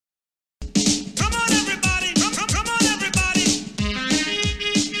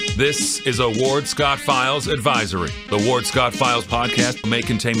This is a Ward Scott Files advisory. The Ward Scott Files podcast may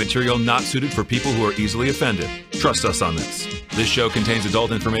contain material not suited for people who are easily offended. Trust us on this. This show contains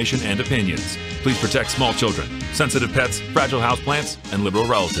adult information and opinions. Please protect small children, sensitive pets, fragile houseplants, and liberal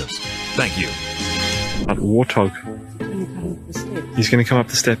relatives. Thank you. Warthog. He's going to come up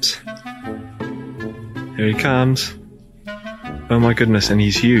the steps. Here he comes. Oh my goodness, and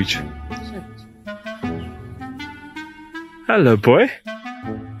he's huge. Hello, boy.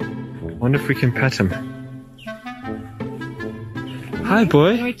 Wonder if we can pet him. Hi,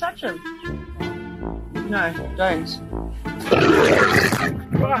 boy. Can we touch him? No, don't.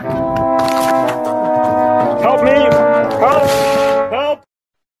 Help me! Help! Help!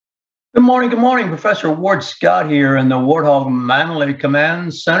 Good morning. Professor Ward Scott here in the Warthog Manley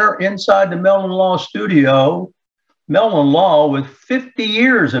Command Center inside the Mellon Law Studio. Mellon Law, with 50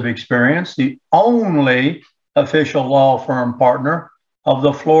 years of experience, the only official law firm partner of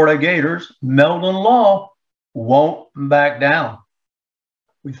the Florida Gators. Mellon Law won't back down.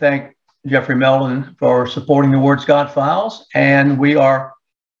 We thank Jeffrey Mellon for supporting the Ward Scott Files, and we are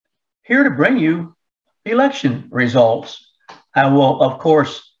here to bring you election results. I will, of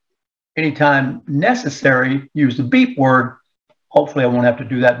course, anytime necessary, use the beep word. Hopefully I won't have to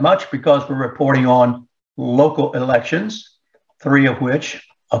do that much because we're reporting on local elections, 3 of which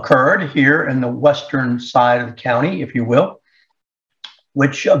occurred here in the western side of the county, if you will,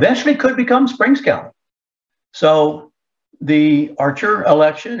 which eventually could become Springs County. So the Archer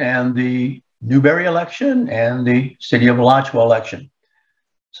election and the Newberry election and the City of Alachua election.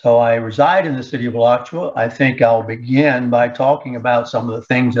 So I reside in the City of Alachua. I think I'll begin by talking about some of the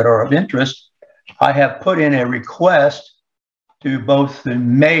things that are of interest. I have put in a request to both the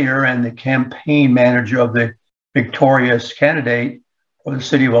mayor and the campaign manager of the victorious candidate for the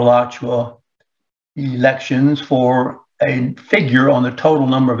City of Alachua elections for a figure on the total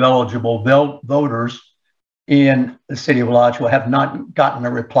number of eligible voters in the City of Alachua. Have not gotten a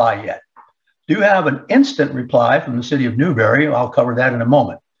reply yet. Do have an instant reply from the City of Newberry. I'll cover that in a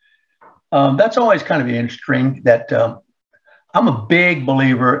moment. That's always kind of interesting that I'm a big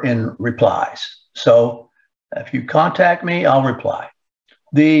believer in replies. So if you contact me, I'll reply.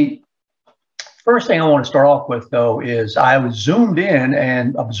 The first thing I want to start off with, though, is I was zoomed in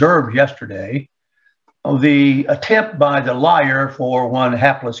and observed yesterday the attempt by the liar for one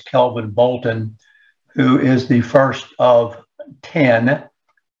hapless Kelvin Bolton, who is the first of 10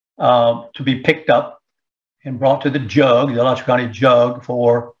 to be picked up and brought to the JUG, the Alachua County JUG,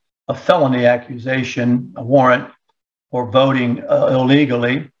 for a felony accusation, a warrant for voting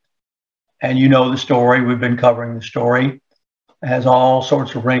illegally. And you know the story. We've been covering the story. It has all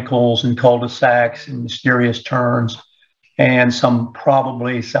sorts of wrinkles and cul-de-sacs and mysterious turns and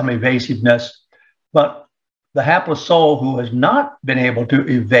probably some evasiveness. But the hapless soul who has not been able to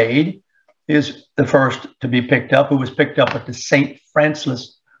evade is the first to be picked up, who was picked up at the St.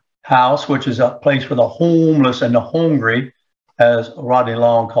 Francis House, which is a place for the homeless and the hungry, as Rodney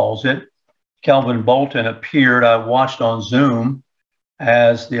Long calls it. Kelvin Bolton appeared. I watched on Zoom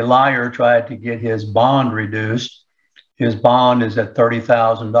as the liar tried to get his bond reduced. His bond is at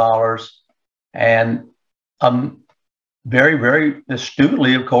 $30,000. And very, very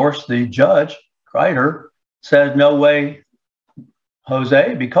astutely, of course, the judge, Kreider, said, no way,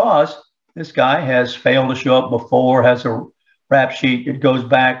 Jose, because this guy has failed to show up before, has a rap sheet. It goes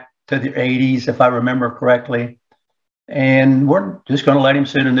back to the 80s, if I remember correctly. And we're just going to let him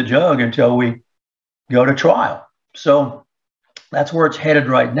sit in the jug until we go to trial. So that's where it's headed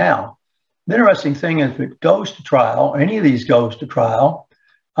right now. The interesting thing is, if it goes to trial, any of these goes to trial,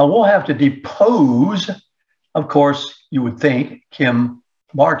 we'll have to depose, of course, you would think, Kim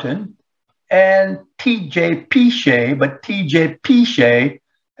Martin and T.J. Piche, but T.J. Piche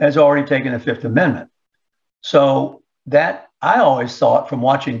has already taken the Fifth Amendment. So that, I always thought from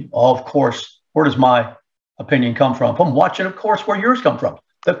watching, of course, where does my opinion come from? From watching, of course, where yours come from.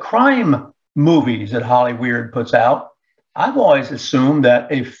 The crime movies that Holly Weird puts out. I've always assumed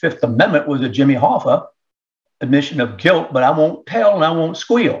that a Fifth Amendment was a Jimmy Hoffa admission of guilt, but I won't tell and I won't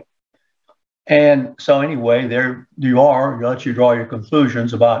squeal. And so anyway, there you are. I'll let you draw your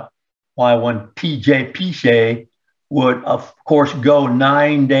conclusions about why one T.J. Piche would, of course, go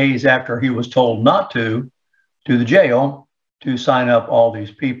 9 days after he was told not to the jail to sign up all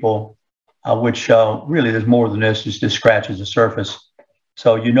these people, which really there's more than this, just scratches the surface.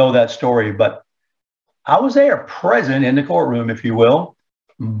 So you know that story. But I was there present in the courtroom, if you will,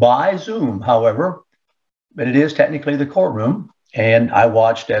 by Zoom, however, but it is technically the courtroom. And I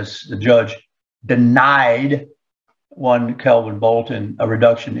watched as the judge denied one Kelvin Bolton a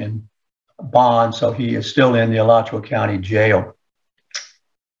reduction in bond. So he is still in the Alachua County Jail.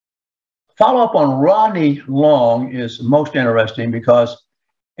 follow up on Rodney Long is most interesting because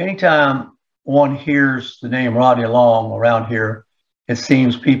anytime one hears the name Rodney Long around here, it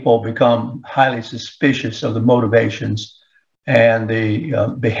seems people become highly suspicious of the motivations and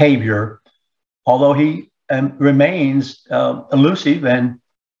the behavior, although he remains elusive and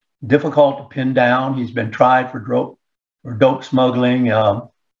difficult to pin down. He's been tried for dope smuggling.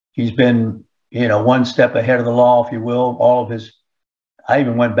 He's been, one step ahead of the law, if you will. I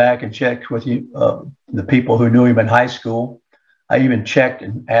even went back and checked with the people who knew him in high school. I even checked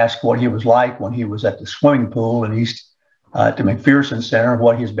and asked what he was like when he was at the swimming pool in at the McPherson Center,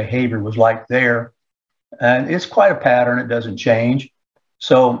 what his behavior was like there. And it's quite a pattern. It doesn't change.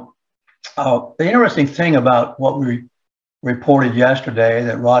 So the interesting thing about what we reported yesterday,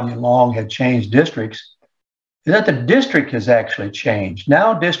 that Rodney Long had changed districts, is that the district has actually changed.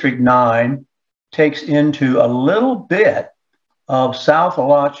 Now District 9 takes into a little bit of South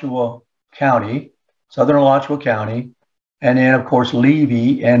Alachua County, Southern Alachua County, and then, of course,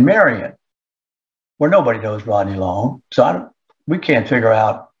 Levy and Marion, where nobody knows Rodney Long. So we can't figure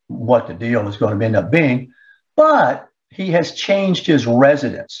out what the deal is going to end up being. But he has changed his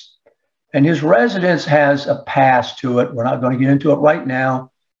residence. And his residence has a past to it. We're not going to get into it right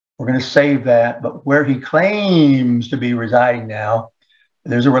now. We're going to save that. But where he claims to be residing now,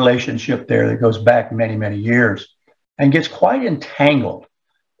 there's a relationship there that goes back many, many years and gets quite entangled,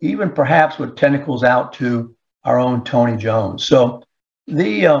 even perhaps with tentacles out to our own Tony Jones. So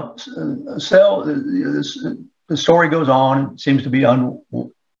the story goes on. It seems to be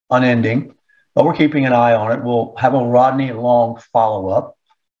unending, but we're keeping an eye on it. We'll have a Rodney Long follow-up,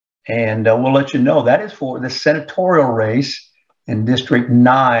 and we'll let you know. That is for the senatorial race in District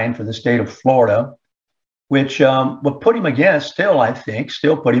 9 for the state of Florida, which would put him against,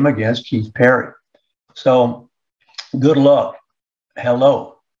 still put him against Keith Perry. So good luck.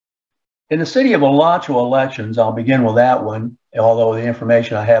 Hello. In the city of Alachua elections, I'll begin with that one, although the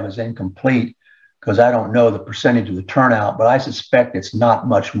information I have is incomplete because I don't know the percentage of the turnout, but I suspect it's not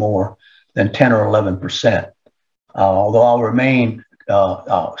much more than 10 or 11%. Although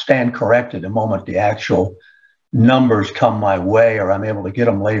I'll stand corrected the moment the actual numbers come my way or I'm able to get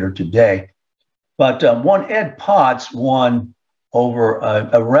them later today. But one Ed Potts won over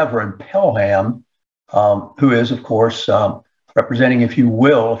a Reverend Pelham, who is, of course, representing, if you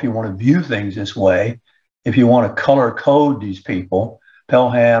will, if you want to view things this way, if you want to color code these people.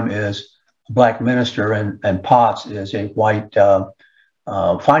 Pelham is a black minister and Potts is a white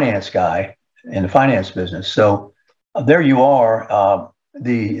finance guy in the finance business. So there you are.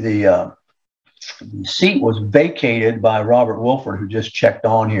 The seat was vacated by Robert Wolford, who just checked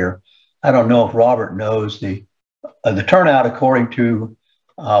on here. I don't know if Robert knows the turnout, according to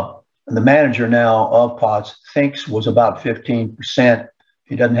the manager now of Potts, thinks was about 15%.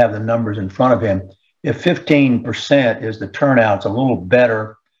 He doesn't have the numbers in front of him. If 15% is the turnout, it's a little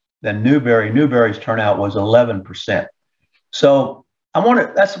better than Newberry. Newberry's turnout was 11%. So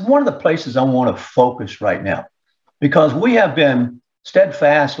that's one of the places I want to focus right now, because we have been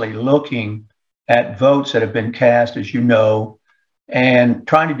steadfastly looking at votes that have been cast, as you know, and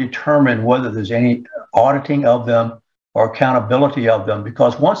trying to determine whether there's any auditing of them or accountability of them,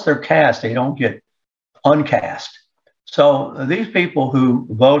 because once they're cast, they don't get uncast. So these people who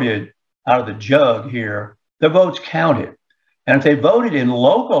voted out of the jug here, their votes counted. And if they voted in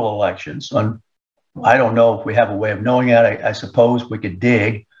local elections, I don't know if we have a way of knowing that. I suppose we could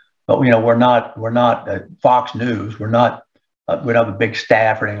dig, but we're not Fox News. We don't have a big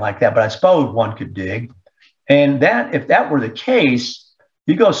staff or anything like that. But I suppose one could dig. And if that were the case,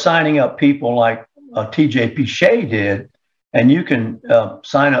 you go signing up people like TJP Shea did, and you can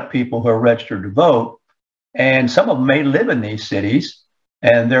sign up people who are registered to vote. And some of them may live in these cities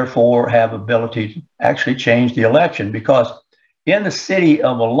and therefore have ability to actually change the election, because in the city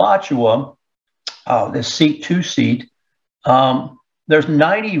of Alachua, the seat 2 seat, there's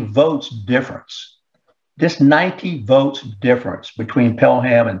 90 votes difference. This 90 votes difference between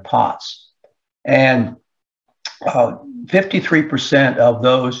Pelham and Potts. And 53% of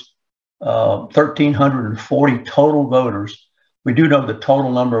those 1,340 total voters, we do know the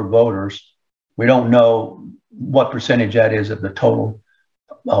total number of voters. We don't know what percentage that is of the total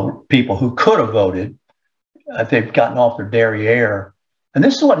people who could have voted if they've gotten off their derriere. And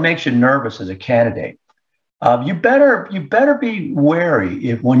this is what makes you nervous as a candidate. You better be wary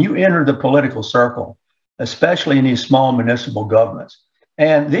if when you enter the political circle, especially in these small municipal governments.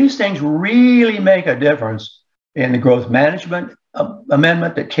 And these things really make a difference in the growth management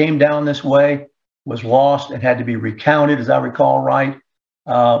amendment that came down this way, was lost and had to be recounted, as I recall right.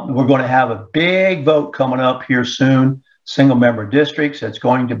 We're going to have a big vote coming up here soon, single member districts. It's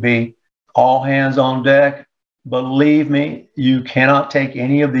going to be all hands on deck. Believe me, you cannot take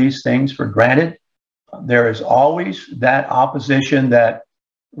any of these things for granted. There is always that opposition that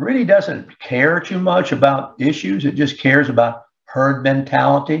really doesn't care too much about issues. It just cares about herd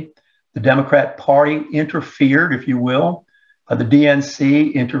mentality. The Democrat Party interfered, if you will. The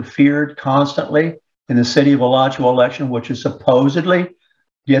DNC interfered constantly in the city of Alachua election, which is supposedly,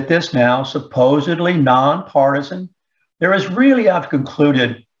 get this now, supposedly nonpartisan. There is really, I've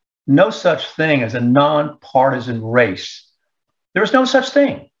concluded, no such thing as a nonpartisan race. There's no such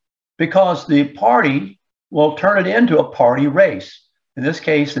thing because the party will turn it into a party race. In this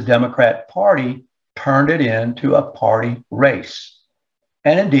case, the Democrat Party turned it into a party race.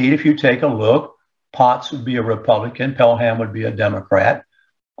 And indeed, if you take a look, Potts would be a Republican, Pelham would be a Democrat.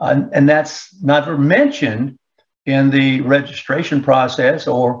 And that's never mentioned in the registration process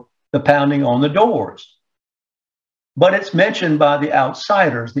or the pounding on the doors. But it's mentioned by the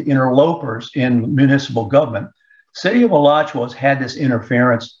outsiders, the interlopers in municipal government. City of Alachua has had this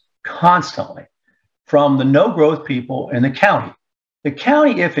interference constantly from the no-growth people in the county. The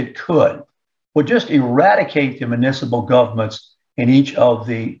county, if it could, would just eradicate the municipal governments in each of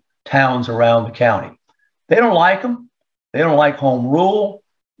the towns around the county. They don't like them. They don't like home rule.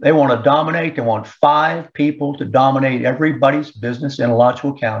 They want to dominate. They want 5 people to dominate everybody's business in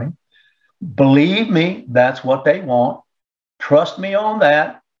Alachua County. Believe me, that's what they want. Trust me on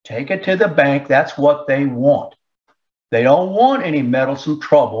that. Take it to the bank. That's what they want. They don't want any meddlesome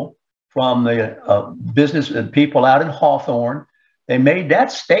trouble from the business people out in Hawthorne. They made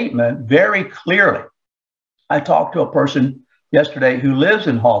that statement very clearly. I talked to a person yesterday who lives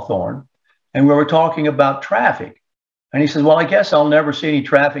in Hawthorne, and we were talking about traffic. And he says, well, I guess I'll never see any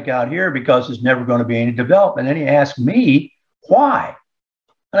traffic out here because there's never going to be any development. And he asked me, why?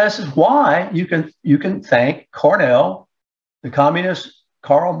 And I said, why? You can thank Cornell, the communist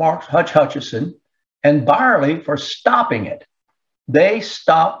Karl Marx Hutchison, and Byerly for stopping it. They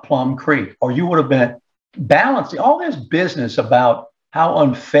stopped Plum Creek, or you would have been balancing all this business about how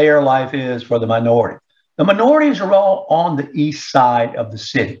unfair life is for the minority. The minorities are all on the east side of the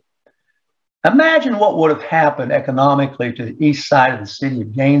city. Imagine what would have happened economically to the east side of the city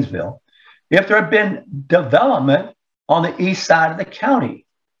of Gainesville if there had been development on the east side of the county.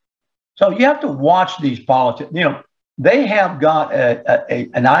 So you have to watch these politics. You know, they have got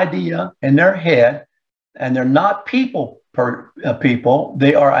an idea in their head, and they're not people,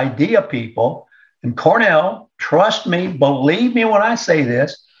 they are idea people. And Cornell, trust me, believe me when I say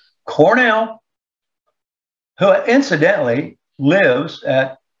this, Cornell, who incidentally lives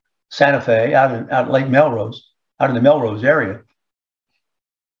at Santa Fe, out in Lake Melrose, out in the Melrose area.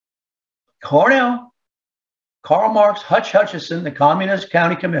 Cornell, Karl Marx Hutchison, the communist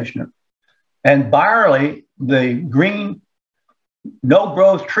county commissioner, and Byerly, the green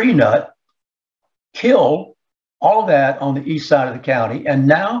no-growth tree nut, killed all of that on the east side of the county. And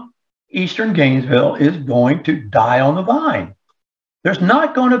now Eastern Gainesville is going to die on the vine. There's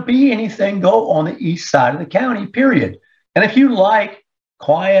not going to be anything go on the east side of the county, period. And if you like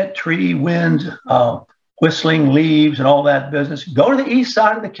quiet tree winds, whistling leaves and all that business, go to the east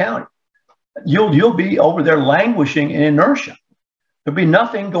side of the county. You'll be over there languishing in inertia. There'll be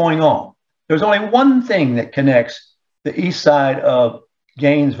nothing going on. There's only one thing that connects the east side of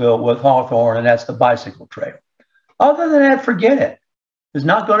Gainesville with Hawthorne, and that's the bicycle trail. Other than that, forget it. There's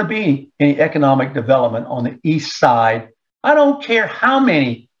not going to be any economic development on the east side. I don't care how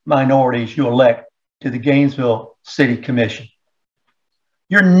many minorities you elect to the Gainesville City Commission.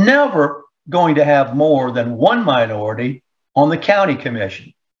 You're never going to have more than one minority on the county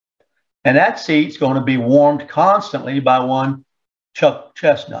commission. And that seat's going to be warmed constantly by one Chuck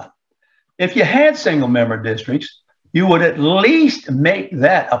Chestnut. If you had single member districts, you would at least make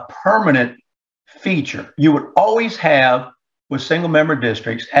that a permanent feature. You would always have, with single member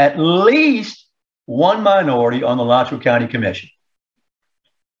districts, at least one minority on the Alachua County Commission.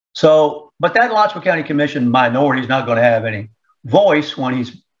 So, but that Alachua County Commission minority is not going to have any voice when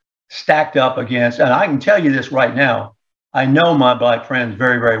he's stacked up against, and I can tell you this right now, I know my black friends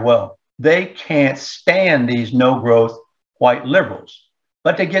very, very well. They can't stand these no-growth white liberals,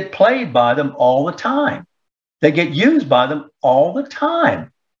 but they get played by them all the time. They get used by them all the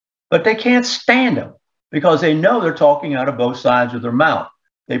time, but they can't stand them because they know they're talking out of both sides of their mouth.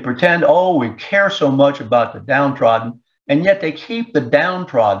 They pretend, oh, we care so much about the downtrodden, and yet they keep the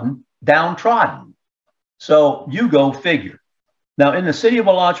downtrodden downtrodden. So you go figure. Now, in the city of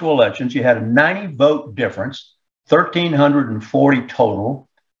Alachua elections, you had a 90-vote difference, 1,340 total.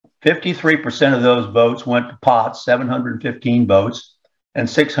 53% of those votes went to Potts, 715 votes, and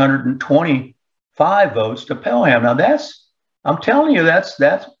 625 votes to Pelham. Now, I'm telling you, that's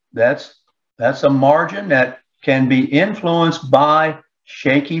That's a margin that can be influenced by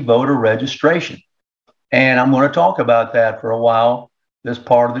shaky voter registration. And I'm going to talk about that for a while, this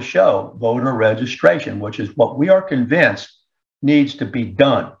part of the show, voter registration, which is what we are convinced needs to be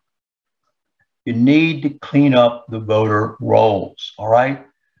done. You need to clean up the voter rolls, all right?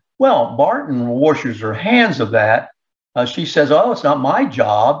 Well, Barton washes her hands of that. She says, oh, it's not my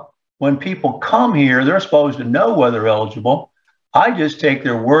job. When people come here, they're supposed to know whether they're eligible. I just take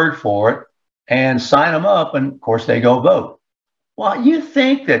their word for it and sign them up, and of course they go vote. Well, you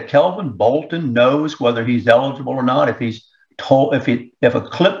think that Kelvin Bolton knows whether he's eligible or not if he's told, if a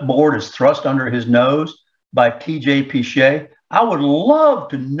clipboard is thrust under his nose by TJ Pichet? I would love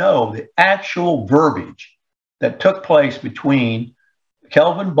to know the actual verbiage that took place between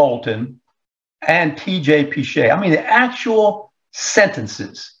Kelvin Bolton and TJ Pichet. I mean, the actual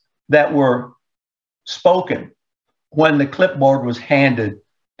sentences that were spoken when the clipboard was handed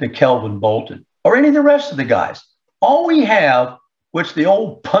to Kelvin Bolton or any of the rest of the guys. All we have, which the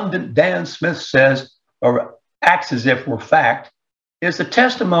old pundit Dan Smith says or acts as if were fact, is the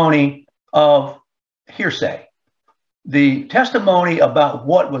testimony of hearsay. The testimony about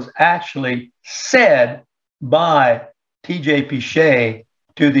what was actually said by TJ Pichet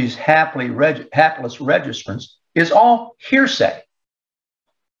to these hapless registrants is all hearsay.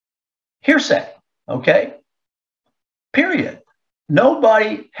 Hearsay, okay? Period.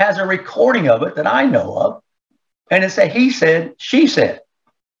 Nobody has a recording of it that I know of. And it's a he said, she said.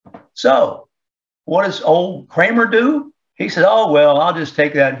 So what does old Kramer do? He said, oh, well, I'll just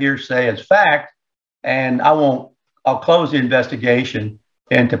take that hearsay as fact, and I'll close the investigation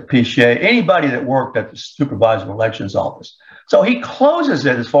into Pichet, anybody that worked at the Supervisor of Elections office. So he closes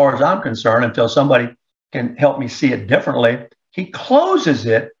it, as far as I'm concerned, until somebody can help me see it differently. He closes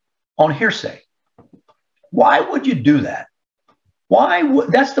it on hearsay. Why would you do that?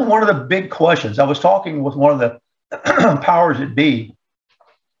 That's one of the big questions. I was talking with one of the powers that be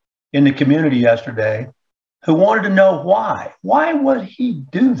in the community yesterday who wanted to know why. Why would he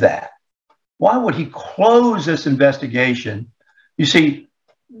do that? Why would he close this investigation? You see,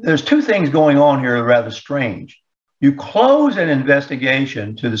 there's two things going on here that are rather strange. You close an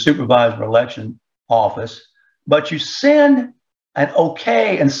investigation to the Supervisor of Election office, but you send an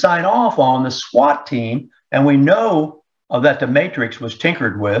okay and sign off on the SWAT team, and we know that the matrix was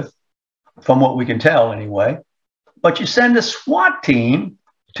tinkered with, from what we can tell anyway. But you send a SWAT team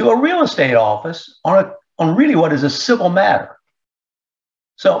to a real estate office on really what is a civil matter.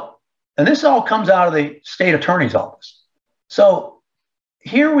 So, and this all comes out of the state attorney's office. So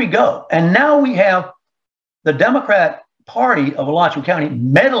here we go. And now we have the Democrat Party of Alachua County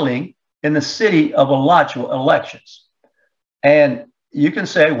meddling in the city of Alachua elections. And you can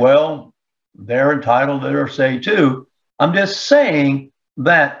say, well, they're entitled to their say too. I'm just saying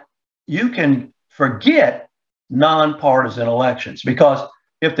that you can forget nonpartisan elections, because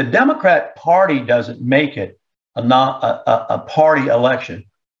if the Democrat Party doesn't make it a party election,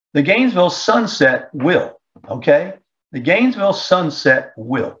 the Gainesville Sunset will, okay? The Gainesville Sunset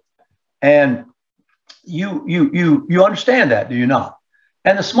will. And you understand that, do you not?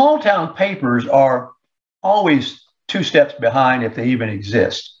 And the small town papers are always two steps behind, if they even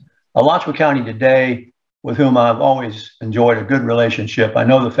exist. Alachua County Today, with whom I've always enjoyed a good relationship, I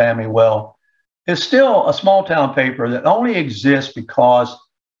know the family well, is still a small town paper that only exists because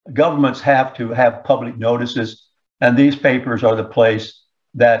governments have to have public notices, and these papers are the place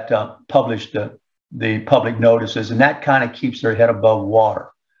that publish the public notices, and that kind of keeps their head above water.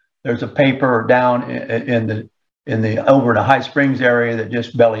 There's a paper down over in the High Springs area that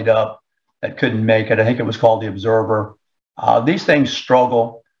just bellied up, that couldn't make it. I think it was called The Observer. These things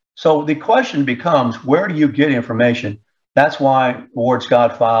struggle. So the question becomes, where do you get information? That's why Ward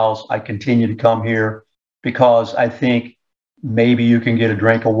Scott Files, I continue to come here, because I think maybe you can get a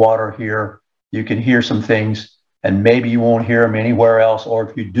drink of water here. You can hear some things, and maybe you won't hear them anywhere else. Or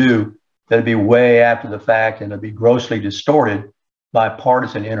if you do, that'll be way after the fact, and it'll be grossly distorted by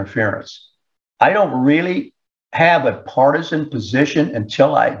partisan interference. I don't really have a partisan position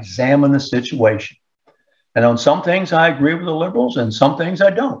until I examine the situation. And on some things, I agree with the liberals, and some things I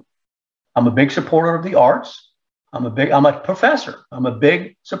don't. I'm a big supporter of the arts. I'm a professor. I'm a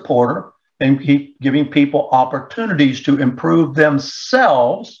big supporter in giving people opportunities to improve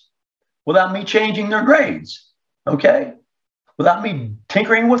themselves without me changing their grades, okay? Without me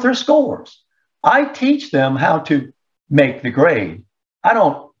tinkering with their scores. I teach them how to make the grade. I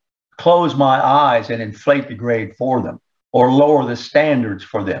don't close my eyes and inflate the grade for them or lower the standards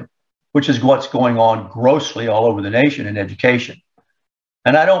for them, which is what's going on grossly all over the nation in education.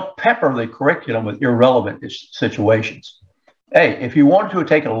 And I don't pepper the curriculum with irrelevant situations. Hey, if you wanted to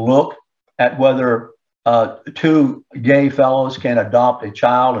take a look at whether two gay fellows can adopt a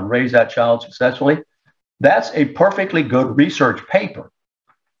child and raise that child successfully. That's a perfectly good research paper.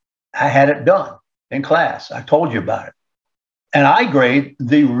 I had it done in class. I told you about it. And I grade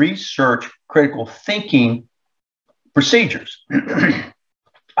the research critical thinking procedures.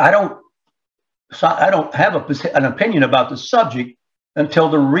 I don't have an opinion about the subject until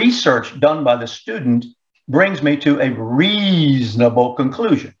the research done by the student brings me to a reasonable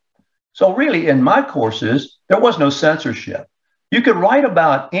conclusion. So really, in my courses, there was no censorship. You could write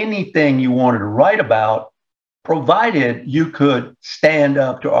about anything you wanted to write about, provided you could stand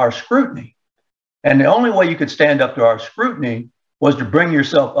up to our scrutiny. And the only way you could stand up to our scrutiny was to bring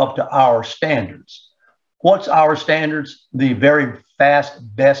yourself up to our standards. What's our standards? The very fast,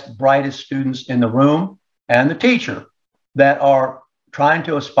 best, brightest students in the room and the teacher that are trying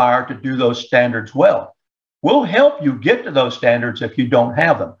to aspire to do those standards well. We'll help you get to those standards if you don't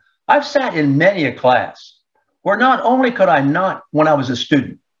have them. I've sat in many a class where not only could I not, when I was a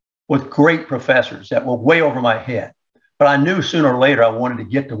student, with great professors that were way over my head, but I knew sooner or later I wanted to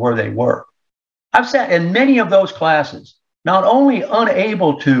get to where they were. I've sat in many of those classes, not only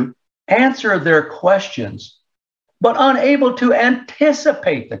unable to answer their questions, but unable to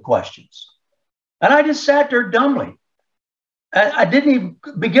anticipate the questions. And I just sat there dumbly. I didn't even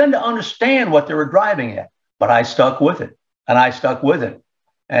begin to understand what they were driving at, but I stuck with it, and I stuck with it.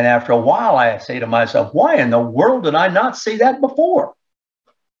 And after a while, I say to myself, why in the world did I not see that before?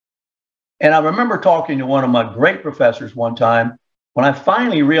 And I remember talking to one of my great professors one time when I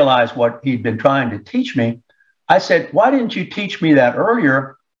finally realized what he'd been trying to teach me. I said, why didn't you teach me that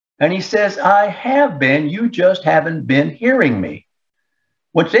earlier? And he says, I have been, you just haven't been hearing me.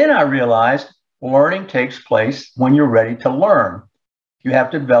 Which then I realized learning takes place when you're ready to learn. You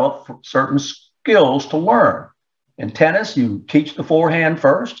have to develop certain skills to learn. In tennis, you teach the forehand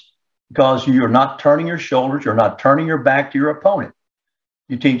first because you're not turning your shoulders, you're not turning your back to your opponent.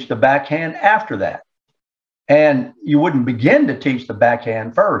 You teach the backhand after that. And you wouldn't begin to teach the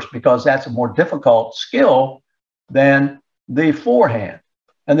backhand first because that's a more difficult skill than the forehand.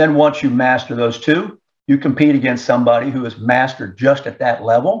 And then once you master those two, you compete against somebody who is mastered just at that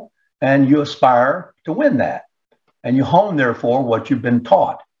level, and you aspire to win that. And you hone, therefore, what you've been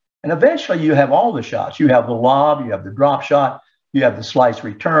taught. And eventually you have all the shots. You have the lob, you have the drop shot, you have the slice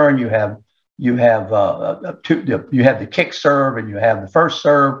return, you have the kick serve, and you have the first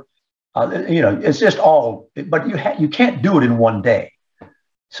serve. It's just all, but you can't do it in one day.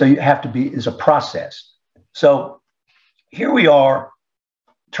 So you have to be, it's a process. So here we are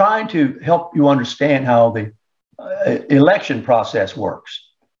trying to help you understand how the election process works.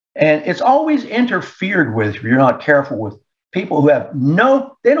 And it's always interfered with if you're not careful with people who have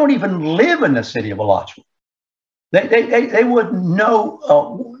they don't even live in the city of Alachua. They wouldn't know,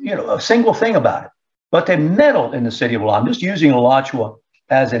 a single thing about it, but they meddle in the city of Alachua. I'm just using Alachua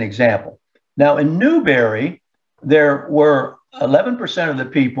as an example. Now in Newberry, there were 11% of the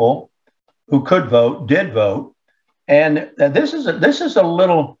people who could vote, did vote. And this is a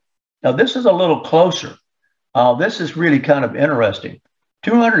little closer. This is really kind of interesting.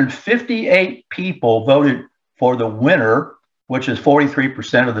 258 people voted for the winner, which is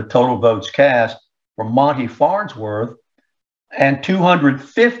 43% of the total votes cast, for Monty Farnsworth, and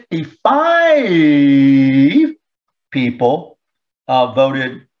 255 people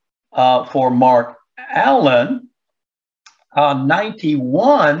voted for Mark Allen.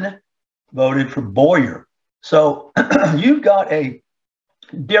 91 voted for Boyer. So you've got a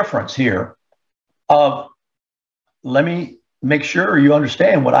difference here of, let me make sure you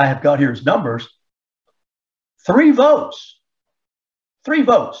understand what I have got here as numbers. 3 votes. 3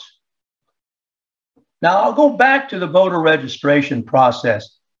 votes. Now I'll go back to the voter registration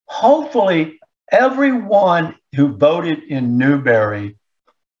process. Hopefully everyone who voted in Newberry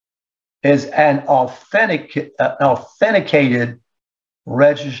is an authenticated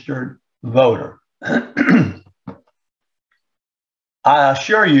registered voter. I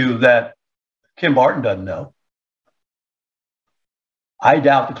assure you that Kim Barton doesn't know. I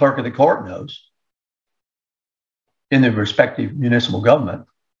doubt the clerk of the court knows in the respective municipal government.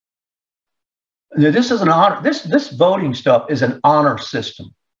 This is an honor. This voting stuff is an honor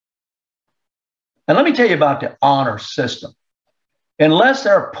system. And let me tell you about the honor system. Unless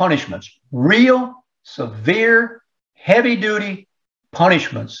there are punishments, real, severe, heavy-duty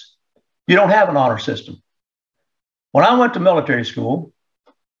punishments, you don't have an honor system. When I went to military school,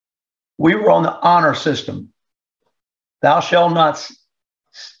 we were on the honor system. Thou shalt not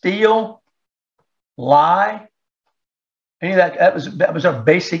steal, lie, any of that. That was our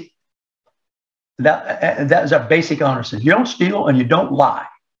basic. That is our basic honor system. You don't steal and you don't lie.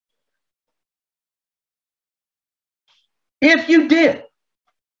 If you did,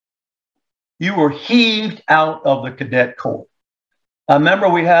 you were heaved out of the cadet corps. I remember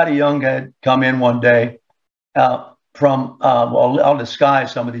we had a young guy come in one day from, well, I'll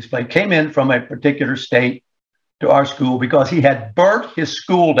disguise some of these places, came in from a particular state to our school because he had burnt his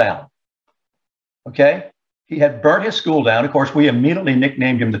school down. Okay? He had burnt his school down. Of course, we immediately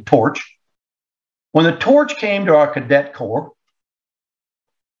nicknamed him the Torch. When the Torch came to our cadet corps,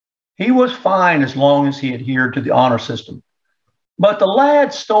 he was fine as long as he adhered to the honor system. But the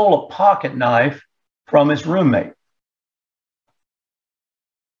lad stole a pocket knife from his roommate.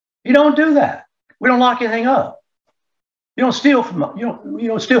 You don't do that. We don't lock anything up. You don't steal from you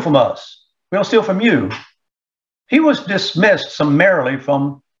don't steal from us. We don't steal from you. He was dismissed summarily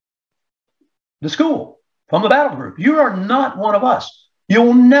from the school, from the battle group. You are not one of us.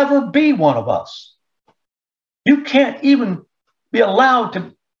 You'll never be one of us. You can't even be allowed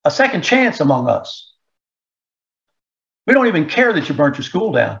to a second chance among us. We don't even care that you burnt your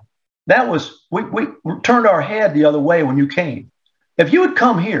school down. That was, we turned our head the other way when you came. If you had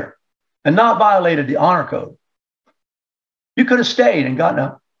come here and not violated the honor code, you could have stayed and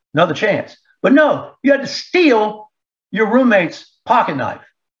gotten another chance. But no, you had to steal your roommate's pocket knife.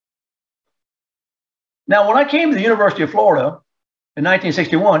 Now, when I came to the University of Florida in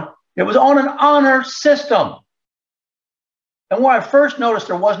 1961, it was on an honor system. And where I first noticed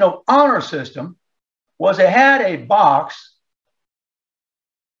there was no honor system was they had a box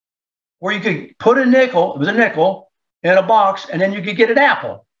where you could put a nickel, it was a nickel, in a box, and then you could get an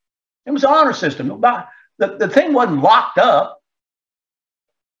apple. It was an honor system. The thing wasn't locked up.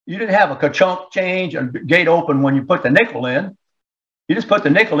 You didn't have a ka-chunk change and gate open when you put the nickel in. You just put the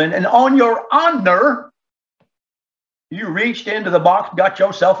nickel in, and on your honor, you reached into the box, got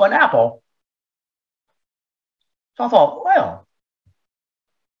yourself an apple. So I thought, well,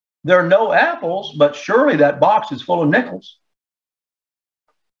 there are no apples, but surely that box is full of nickels.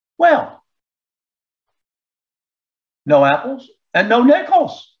 Well, no apples and no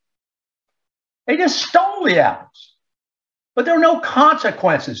nickels. They just stole the apples, but there are no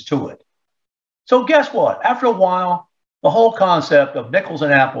consequences to it. So guess what? After a while, the whole concept of nickels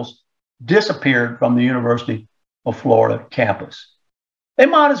and apples disappeared from the University of Florida campus. They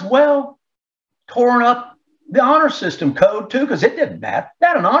might as well torn up the honor system code too, because it didn't matter. They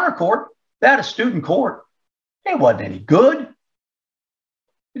had an honor court, they had a student court. It wasn't any good.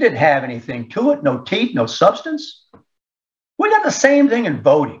 It didn't have anything to it, no teeth, no substance. We got the same thing in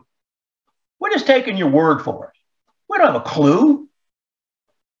voting. We're just taking your word for it. We don't have a clue.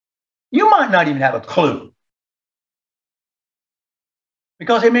 You might not even have a clue,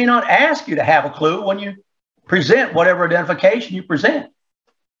 because they may not ask you to have a clue when you present whatever identification you present.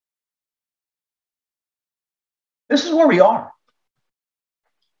 This is where we are.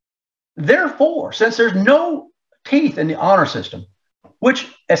 Therefore, since there's no teeth in the honor system, which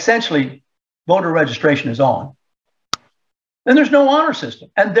essentially voter registration is on, then there's no honor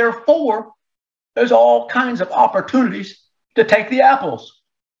system. And therefore, there's all kinds of opportunities to take the apples.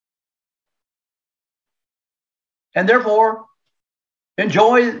 And therefore,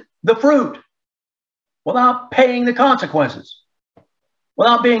 enjoy the fruit without paying the consequences,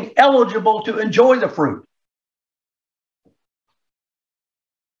 without being eligible to enjoy the fruit.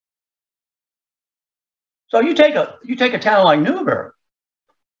 So you take a town like Newberry,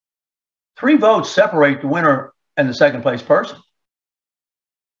 3 votes separate the winner and the second place person.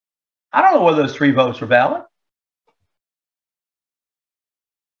 I don't know whether those 3 votes are valid.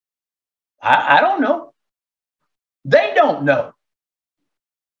 I don't know. They don't know.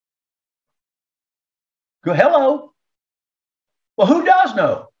 Go, hello. Well, who does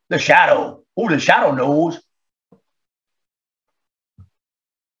know? The shadow. Oh, the shadow knows.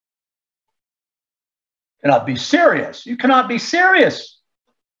 Cannot be serious. You cannot be serious.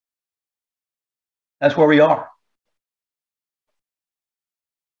 That's where we are.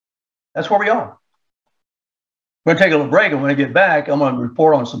 That's where we are. We're going to take a little break, and when I get back, I'm going to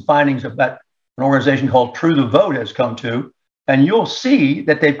report on some findings that an organization called True the Vote has come to, and you'll see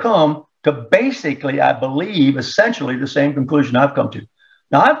that they've come to basically, I believe, essentially the same conclusion I've come to.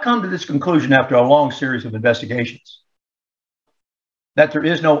 Now, I've come to this conclusion after a long series of investigations, that there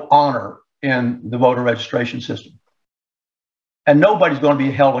is no honor in the voter registration system, and nobody's going to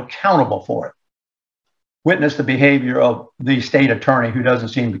be held accountable for it. Witness the behavior of the state attorney, who doesn't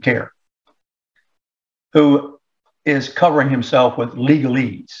seem to care, who is covering himself with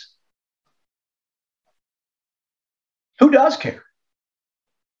legalese. Who does care?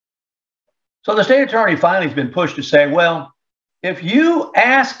 So the state attorney finally has been pushed to say, well, if you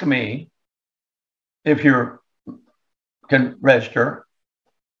ask me if you can register,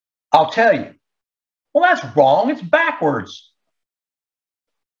 I'll tell you. Well, that's wrong. It's backwards.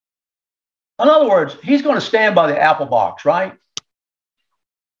 In other words, he's going to stand by the apple box, right?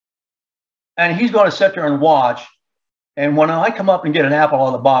 And he's going to sit there and watch. And when I come up and get an apple out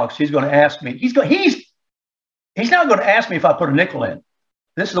of the box, he's going to ask me, he's not going to ask me if I put a nickel in.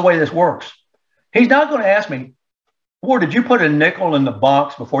 This is the way this works. He's not going to ask me, Ward, did you put a nickel in the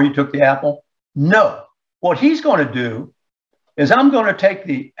box before you took the apple? No. What he's going to do is I'm going to take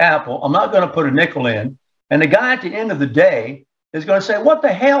the apple. I'm not going to put a nickel in. And the guy at the end of the day is going to say, what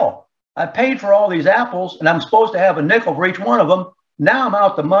the hell? I paid for all these apples and I'm supposed to have a nickel for each one of them. Now I'm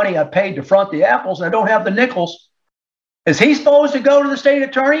out the money I paid to front the apples and I don't have the nickels. Is he supposed to go to the state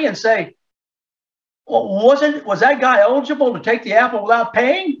attorney and say, well, was that guy eligible to take the apple without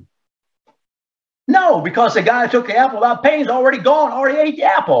paying? No, because the guy who took the apple without paying is already gone, already ate the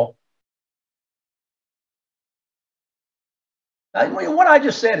apple. What I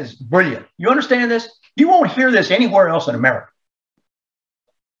just said is brilliant. You understand this? You won't hear this anywhere else in America.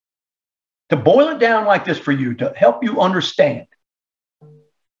 To boil it down like this for you, to help you understand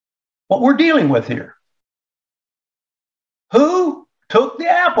what we're dealing with here. Who took the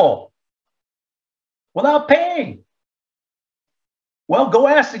apple without paying? Well, go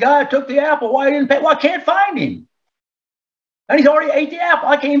ask the guy who took the apple why he didn't pay. Well, I can't find him. And he's already ate the apple.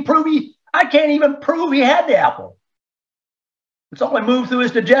 I can't even prove he had the apple. It's only moved through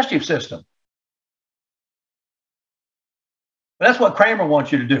his digestive system. But that's what Kramer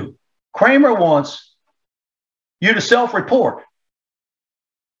wants you to do. Kramer wants you to self-report.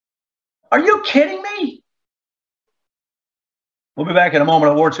 Are you kidding me? We'll be back in a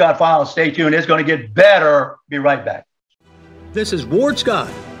moment on Ward Scott Files. Stay tuned. It's going to get better. Be right back. This is Ward Scott,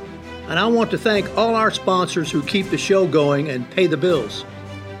 and I want to thank all our sponsors who keep the show going and pay the bills.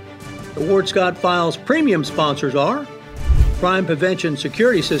 The Ward Scott Files premium sponsors are Crime Prevention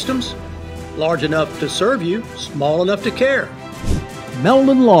Security Systems, large enough to serve you, small enough to care.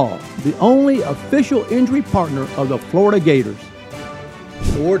 Meldon Law, the only official injury partner of the Florida Gators.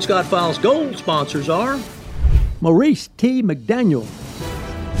 The Ward Scott Files Gold sponsors are Maurice T. McDaniel,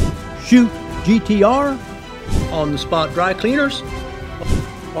 Shoot GTR, On the Spot Dry Cleaners,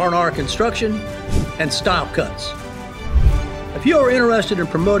 R&R Construction, and Style Cuts. If you are interested in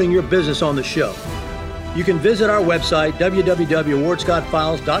promoting your business on the show, you can visit our website,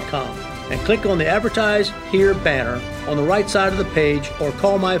 www.wardscottfiles.com, and click on the Advertise Here banner on the right side of the page, or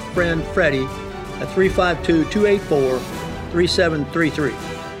call my friend Freddie at 352-284-3733.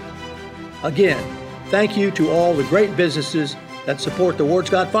 Again, thank you to all the great businesses that support the Ward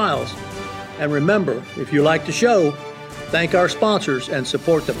Scott Files. And remember, if you like the show, thank our sponsors and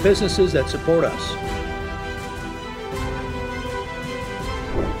support the businesses that support us.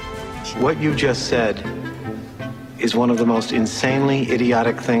 What you just said is one of the most insanely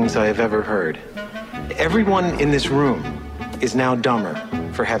idiotic things I have ever heard. Everyone in this room is now dumber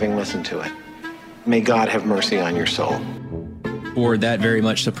for having listened to it. May God have mercy on your soul. Ward, that very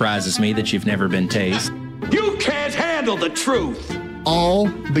much surprises me that you've never been tased. You can't handle the truth. All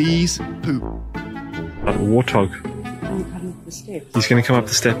bees poop. A warthog. He's going to come up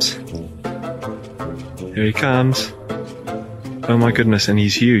the steps. Here he comes. Oh my goodness, and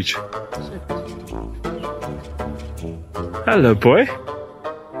he's huge. Hello, boy.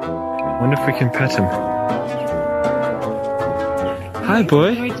 Wonder if we can pet him. Hi,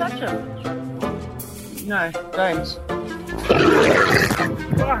 boy. Can we touch him? No, don't.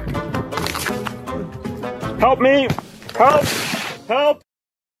 Help me! Help! Help!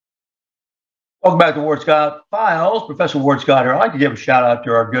 Welcome back to Ward Scott Files. Professor Ward Scott here. I'd like to give a shout out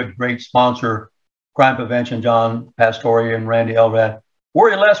to our good, great sponsor, Crime Prevention, John Pastore and Randy Elrad.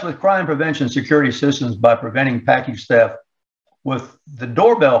 Worry less with crime prevention security systems by preventing package theft with the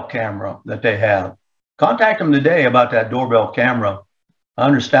doorbell camera that they have. Contact them today about that doorbell camera. I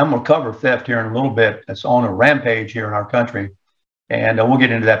understand I'm going to cover theft here in a little bit. It's on a rampage here in our country. And we'll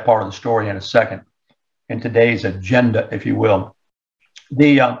get into that part of the story in a second, in today's agenda, if you will.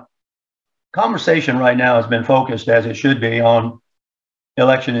 The conversation right now has been focused, as it should be, on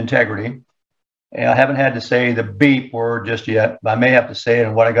election integrity. And I haven't had to say the beep word just yet, but I may have to say it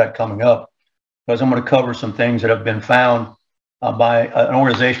in what I got coming up, because I'm going to cover some things that have been found by an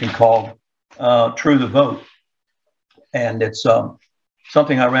organization called True the Vote. And it's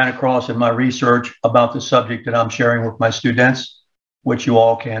something I ran across in my research about the subject that I'm sharing with my students, which you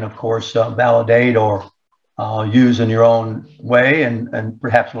all can, of course, validate or use in your own way and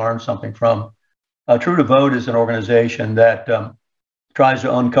perhaps learn something from. True to Vote is an organization that tries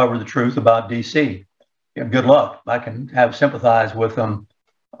to uncover the truth about DC. Good luck. I can have sympathize with them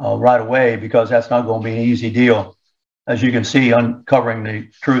right away, because that's not going to be an easy deal. As you can see, uncovering the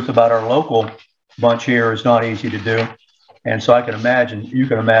truth about our local bunch here is not easy to do. And so I can imagine, you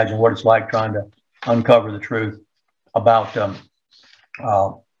can imagine what it's like trying to uncover the truth about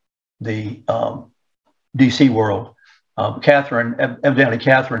the DC world. Evidently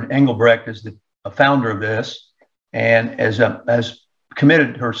Catherine Engelbrecht is the founder of this, and has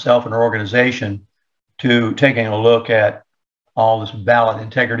committed herself and her organization to taking a look at all this ballot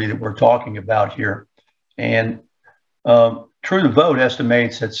integrity that we're talking about here. And True the Vote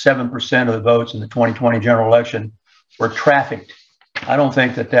estimates that 7% of the votes in the 2020 general election were trafficked. I don't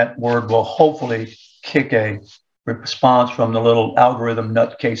think that word will hopefully kick a response from the little algorithm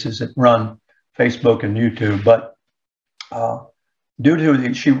nutcases that run Facebook and YouTube. But due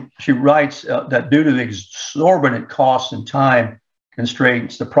to she writes that due to the exorbitant costs and time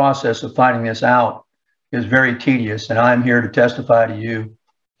constraints, the process of finding this out is very tedious. And I'm here to testify to you,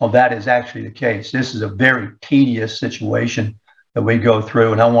 well, that is actually the case. This is a very tedious situation that we go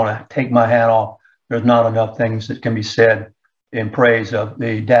through. And I want to take my hat off. There's not enough things that can be said in praise of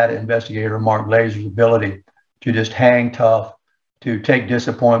the data investigator, Mark Glaser's ability to just hang tough, to take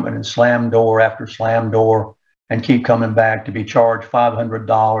disappointment and slam door after slam door and keep coming back, to be charged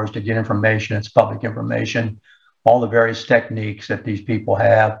 $500 to get information. It's public information, all the various techniques that these people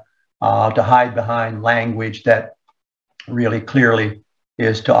have to hide behind language that really clearly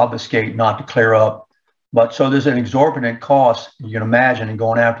is to obfuscate, not to clear up. But so there's an exorbitant cost, you can imagine, and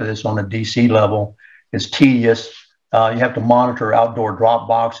going after this on a DC level is tedious. You have to monitor outdoor drop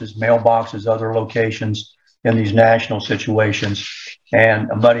boxes, mailboxes, other locations in these national situations. And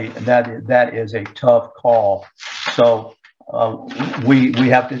buddy, that is a tough call. So we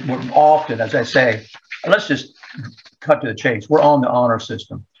have to, we're often, as I say, let's just cut to the chase. We're on the honor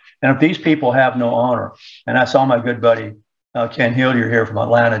system. And if these people have no honor, and I saw my good buddy, Ken Hillier here from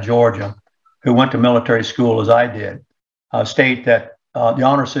Atlanta, Georgia, who went to military school as I did, state that the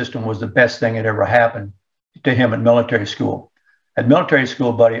honor system was the best thing that ever happened to him at military school. At military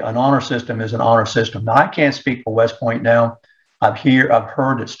school, buddy, an honor system is an honor system. Now, I can't speak for West Point now. I've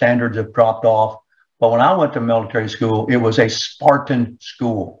heard that standards have dropped off. But when I went to military school, it was a Spartan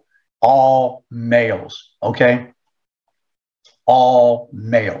school, all males, okay? All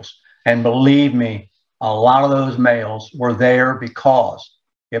males. And believe me, a lot of those males were there because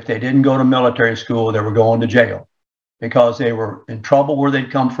if they didn't go to military school, they were going to jail because they were in trouble where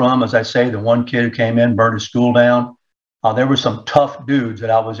they'd come from. As I say, the one kid who came in, burned his school down. There were some tough dudes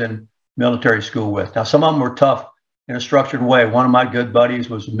that I was in military school with. Now, some of them were tough in a structured way. One of my good buddies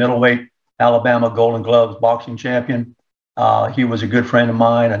was a middleweight Alabama Golden Gloves boxing champion. He was a good friend of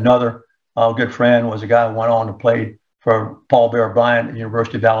mine. Another good friend was a guy who went on to play for Paul Bear Bryant at the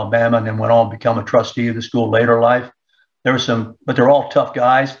University of Alabama and then went on to become a trustee of the school later life. There were some, but they're all tough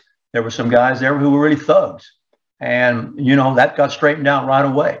guys. There were some guys there who were really thugs. And, you know, that got straightened out right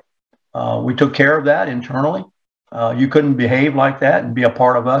away. We took care of that internally. You couldn't behave like that and be a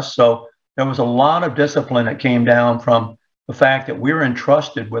part of us. So there was a lot of discipline that came down from the fact that we were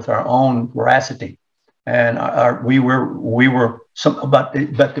entrusted with our own veracity. And we were some, but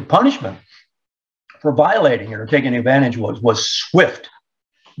the punishment for violating it or taking advantage was swift.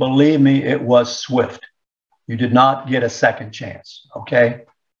 Believe me, it was swift. You did not get a second chance. Okay.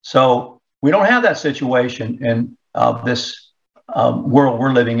 So we don't have that situation in this world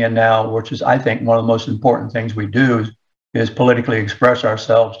we're living in now, which is, I think, one of the most important things we do is politically express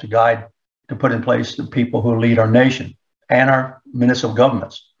ourselves to guide, to put in place the people who lead our nation and our municipal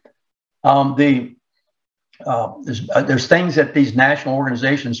governments. There's things that these national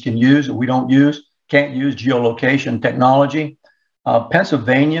organizations can use that we don't use, can't use geolocation technology.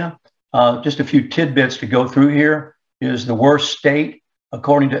 Pennsylvania, just a few tidbits to go through here, is the worst state,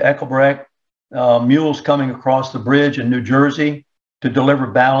 according to Engelbrecht. Mules coming across the bridge in New Jersey to deliver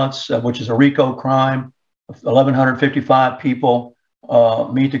ballots, which is a RICO crime. 1,155 people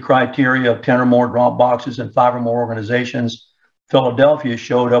meet the criteria of 10 or more drop boxes and 5 or more organizations. Philadelphia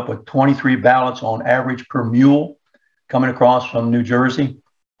showed up with 23 ballots on average per mule coming across from New Jersey.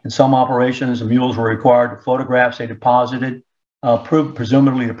 In some operations, the mules were required to photographs they deposited,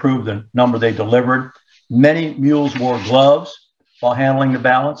 presumably to prove the number they delivered. Many mules wore gloves while handling the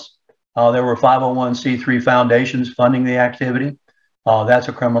ballots. There were 501c3 foundations funding the activity. That's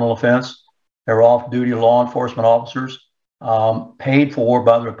a criminal offense. There were off-duty law enforcement officers paid for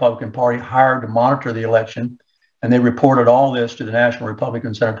by the Republican Party, hired to monitor the election. And they reported all this to the National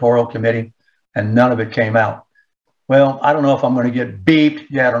Republican Senatorial Committee, and none of it came out. Well, I don't know if I'm going to get beeped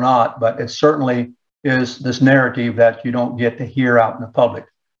yet or not, but it certainly is this narrative that you don't get to hear out in the public.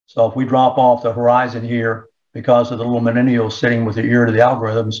 So if we drop off the horizon here because of the little millennials sitting with their ear to the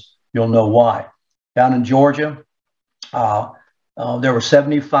algorithms, you'll know why. Down in Georgia, there were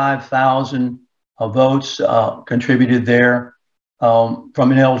 75,000 votes contributed there from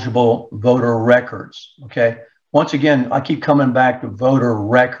ineligible voter records. Okay. Once again, I keep coming back to voter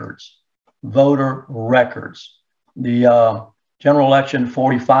records. Voter records. The general election,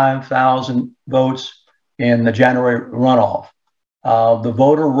 45,000 votes in the January runoff. The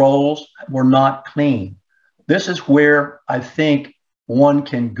voter rolls were not clean. This is where I think one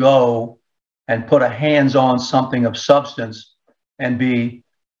can go and put a hands on something of substance and be,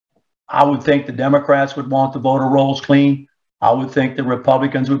 I would think the Democrats would want the voter rolls clean. I would think the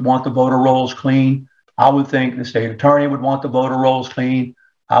Republicans would want the voter rolls clean. I would think the state attorney would want the voter rolls clean.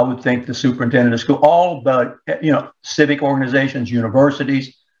 I would think the superintendent of school, all but, civic organizations,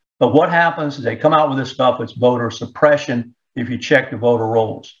 universities. But what happens is they come out with this stuff, it's voter suppression if you check the voter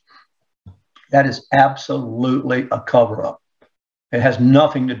rolls. That is absolutely a cover-up. It has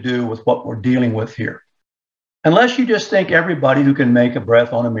nothing to do with what we're dealing with here. Unless you just think everybody who can make a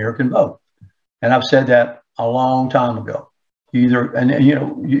breath on America can vote. And I've said that a long time ago. You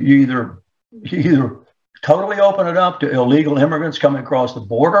either totally open it up to illegal immigrants coming across the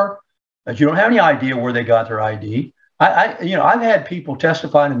border, that you don't have any idea where they got their ID. I've had people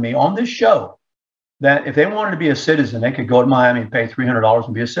testify to me on this show that if they wanted to be a citizen, they could go to Miami and pay $300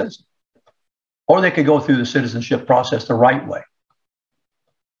 and be a citizen. Or they could go through the citizenship process the right way.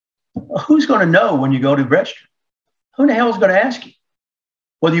 Who's going to know when you go to register? Who the hell is going to ask you?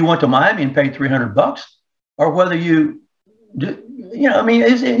 Whether you went to Miami and paid $300 or whether your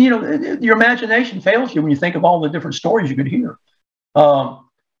imagination fails you when you think of all the different stories you could hear.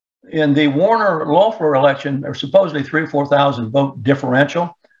 In the Warner-Loeffler election, there's supposedly 3,000 or 4,000 vote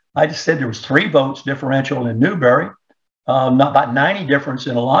differential. I just said there was 3 votes differential in Newberry, not about 90 difference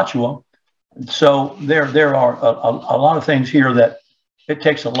in Alachua. So there are a lot of things here that it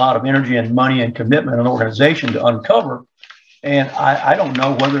takes a lot of energy and money and commitment and organization to uncover. And I don't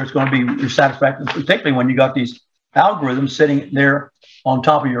know whether it's going to be satisfactory, particularly when you got these algorithms sitting there on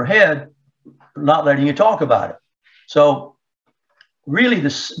top of your head, not letting you talk about it. So really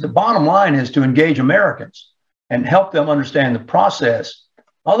the bottom line is to engage Americans and help them understand the process.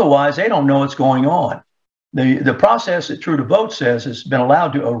 Otherwise, they don't know what's going on. The process that True to Vote says has been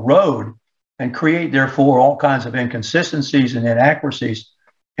allowed to erode and create, therefore, all kinds of inconsistencies and inaccuracies.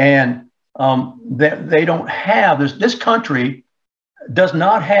 And they don't have, this country does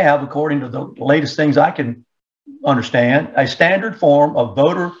not have, according to the latest things I can understand, a standard form of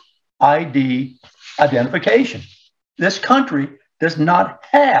voter ID identification. This country does not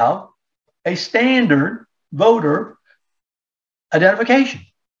have a standard voter identification.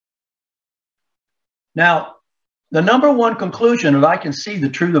 Now, the number one conclusion that I can see the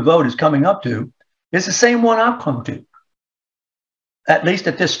True to Vote is coming up to is the same one I've come to, at least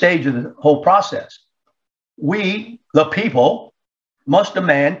at this stage of the whole process. We, the people, must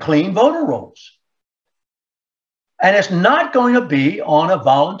demand clean voter rolls. And it's not going to be on a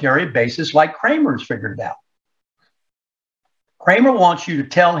voluntary basis like Kramer's figured it out. Kramer wants you to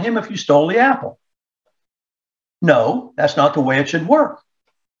tell him if you stole the apple. No, that's not the way it should work.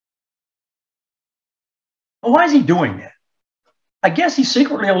 Well, why is he doing that? I guess he's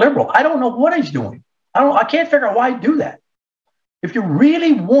secretly a liberal. I don't know what he's doing. I can't figure out why he'd do that. If you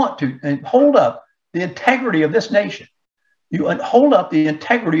really want to hold up the integrity of this nation, you hold up the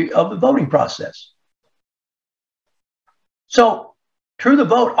integrity of the voting process. So True to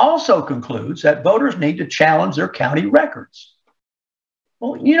Vote also concludes that voters need to challenge their county records.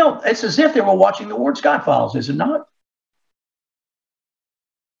 Well, it's as if they were watching the Ward Scott files, is it not?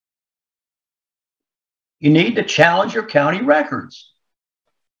 You need to challenge your county records.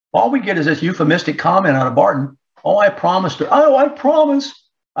 All we get is this euphemistic comment out of Barton. I promise to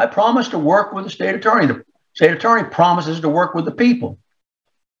work with the state attorney. The state attorney promises to work with the people.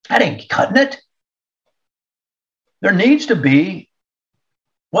 That ain't cutting it. There needs to be,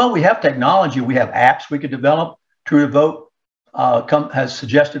 we have technology. We have apps we could develop. True to Vote has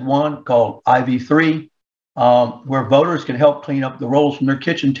suggested one called IV3, where voters can help clean up the rolls from their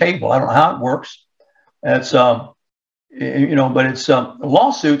kitchen table. I don't know how it works. It's, but it's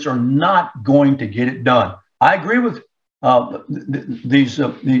lawsuits are not going to get it done. I agree with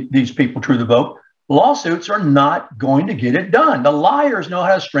these people, True to Vote. Lawsuits are not going to get it done. The liars know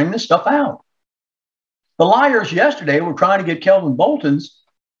how to string this stuff out. The liars yesterday were trying to get Kelvin Bolton's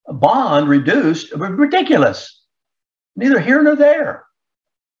bond reduced. Ridiculous. Neither here nor there.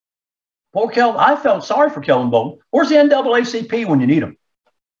 Poor Kelvin. I felt sorry for Kelvin Bolton. Where's the NAACP when you need them?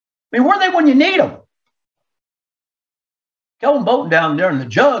 I mean, where are they when you need them? Kelvin Bolton down there in the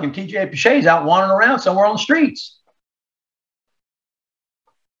jug and TJ Pichet's out wandering around somewhere on the streets.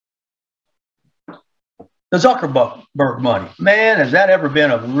 The Zuckerberg money. Man, has that ever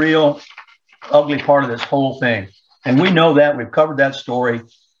been a real ugly part of this whole thing. And we know that. We've covered that story.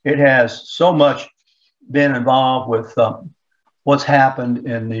 It has so much been involved with what's happened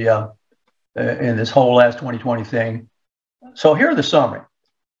in this whole last 2020 thing. So here's the summary.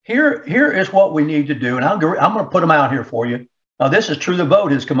 Here is what we need to do. And I'm going to put them out here for you. Now, this is True the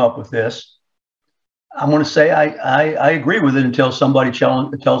Vote has come up with this. I'm going to say I agree with it until somebody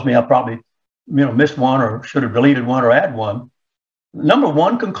tells me I probably missed one or should have deleted one or add one. Number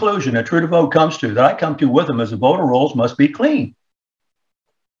one conclusion that True the Vote comes to, that I come to with them, is the voter rolls must be clean.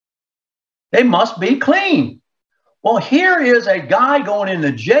 They must be clean. Well, here is a guy going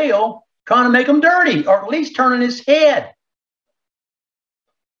into jail trying to make them dirty, or at least turning his head.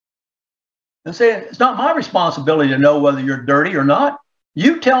 And saying, it's not my responsibility to know whether you're dirty or not.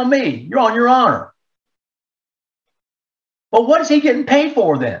 You tell me. You're on your honor. Well, what is he getting paid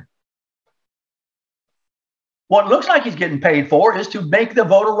for then? What looks like he's getting paid for is to make the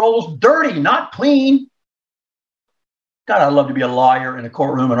voter rolls dirty, not clean. God, I'd love to be a lawyer in a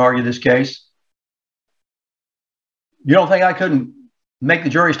courtroom and argue this case. You don't think I couldn't make the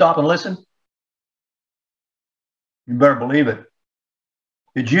jury stop and listen? You better believe it.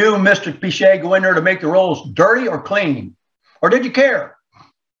 Did you, Mr. Pichet, go in there to make the rolls dirty or clean? Or did you care?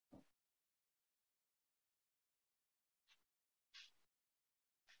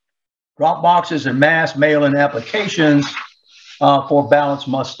 Drop boxes and mass mail-in applications for ballots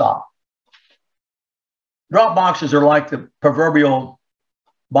must stop. Drop boxes are like the proverbial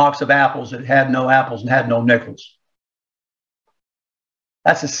box of apples that had no apples and had no nickels.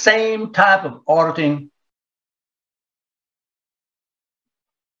 That's the same type of auditing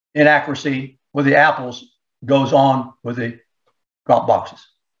inaccuracy with the apples goes on with the drop boxes.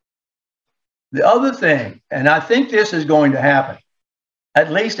 The other thing, and I think this is going to happen,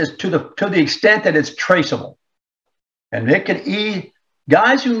 at least as to the extent that it's traceable, and it can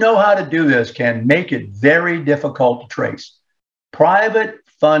guys who know how to do this can make it very difficult to trace. Private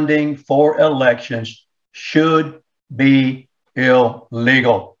funding for elections should be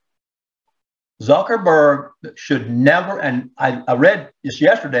illegal. Zuckerberg should never, and I read this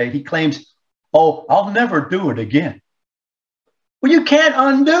yesterday, he claims, oh, I'll never do it again. Well, you can't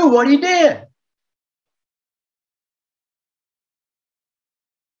undo what he did.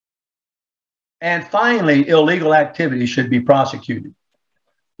 And finally, illegal activity should be prosecuted.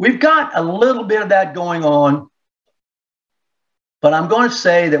 We've got a little bit of that going on, but I'm going to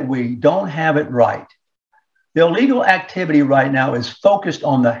say that we don't have it right. The illegal activity right now is focused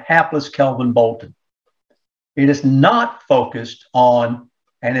on the hapless Kelvin Bolton. It is not focused on,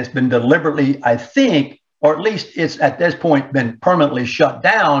 and it's been deliberately, I think, or at least it's at this point been permanently shut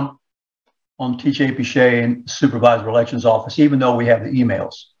down on T.J. Pichet and Supervisor of Elections Office, even though we have the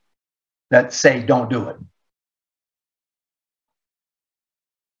emails that say don't do it.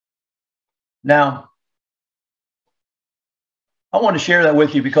 Now, I want to share that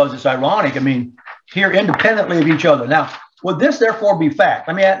with you because it's ironic. I mean, here independently of each other. Now, would this therefore be fact?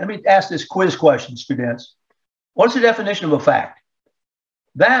 Let me ask this quiz question, students. What's the definition of a fact?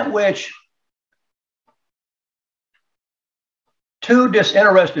 That which two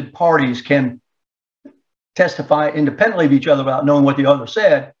disinterested parties can testify independently of each other without knowing what the other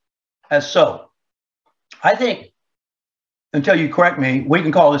said as so. I think, until you correct me, we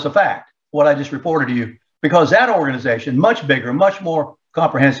can call this a fact, what I just reported to you, because that organization, much bigger, much more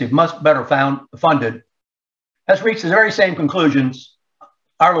comprehensive, much better funded, has reached the very same conclusions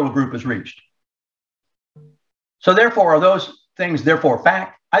our little group has reached. So therefore, are those things therefore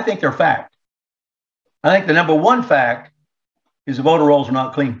fact? I think they're fact. I think the number one fact is the voter rolls are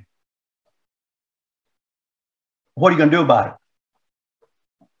not clean. What are you going to do about it?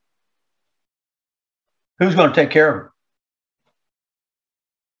 Who's going to take care of it?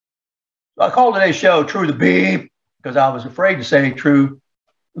 So I called today's show True the Beep because I was afraid to say True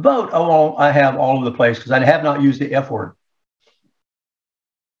the Vote. Oh, I have all over the place because I have not used the F word.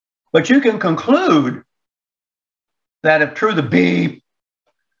 But you can conclude that if True the Beep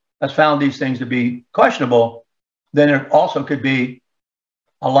has found these things to be questionable, then it also could be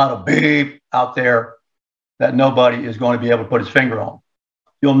a lot of beep out there that nobody is going to be able to put his finger on.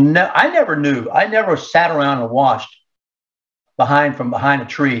 I never sat around and watched from behind a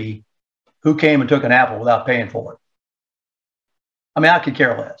tree who came and took an apple without paying for it. I mean, I could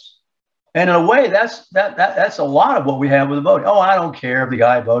care less. And in a way, that's a lot of what we have with the voting. Oh, I don't care if the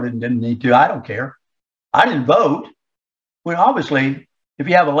guy voted and didn't need to. I don't care. I didn't vote. Well, obviously, if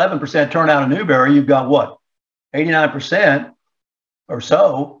you have 11% turnout in Newberry, you've got what? 89% or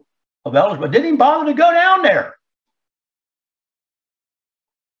so of eligible. Didn't even bother to go down there.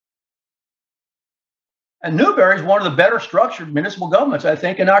 And Newberry is one of the better structured municipal governments, I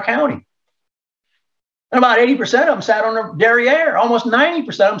think, in our county. And about 80% of them sat on their derriere. Almost 90%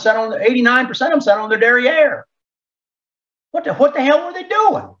 of them sat on 89% of them sat on their derriere. What the hell were they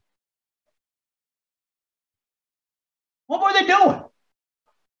doing? What were they doing?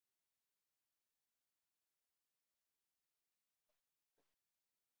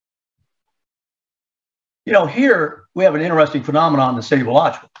 You know, here we have an interesting phenomenon in the city of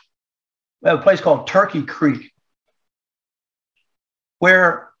Alachua. We have a place called Turkey Creek,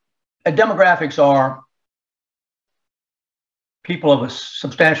 where demographics are people of a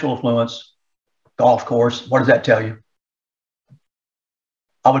substantial affluence, golf course. What does that tell you?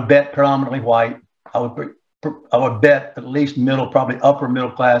 I would bet predominantly white. I would bet at least middle, probably upper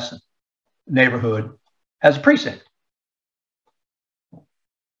middle class neighborhood has a precinct.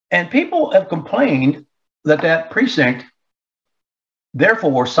 And people have complained that that precinct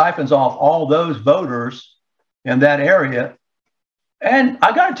therefore siphons off all those voters in that area. And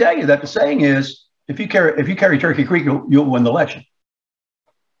I got to tell you that the saying is, if you carry Turkey Creek, you'll win the election.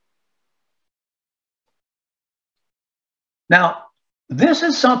 Now, this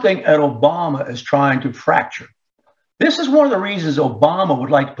is something that Obama is trying to fracture. This is one of the reasons Obama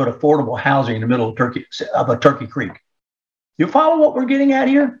would like to put affordable housing in the middle of Turkey Creek. You follow what we're getting at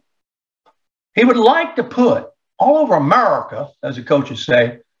here? He would like to put all over America, as the coaches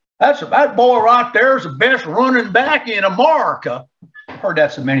say, that boy right there is the best running back in America. I've heard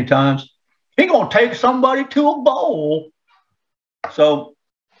that so many times. He's going to take somebody to a bowl. So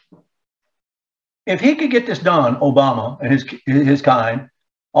if he could get this done, Obama and his kind,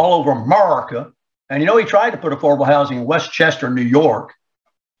 all over America, and you know he tried to put affordable housing in Westchester, New York,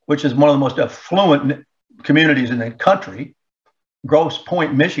 which is one of the most affluent communities in the country. Grosse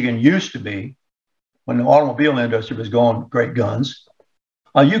Pointe, Michigan used to be, when the automobile industry was going great guns.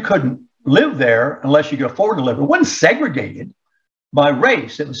 You couldn't live there unless you could afford to live. It wasn't segregated by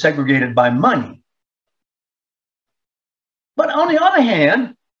race. It was segregated by money. But on the other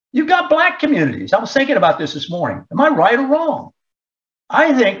hand, you've got black communities. I was thinking about this morning. Am I right or wrong?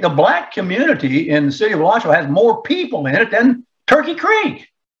 I think the black community in the city of Alachua has more people in it than Turkey Creek.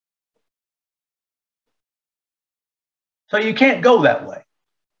 So you can't go that way.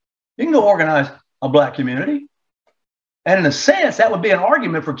 You can go organize a black community. And in a sense, that would be an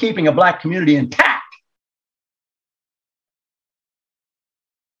argument for keeping a black community intact.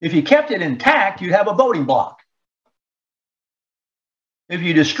 If you kept it intact, you'd have a voting block. If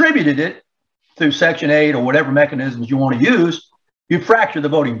you distributed it through Section 8 or whatever mechanisms you want to use, you'd fracture the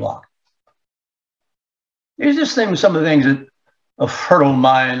voting block. There's just some of the things that a fertile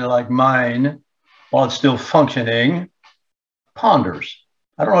mind like mine, while it's still functioning, ponders.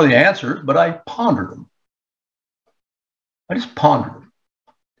 I don't know the answers, but I ponder them. I just ponder them.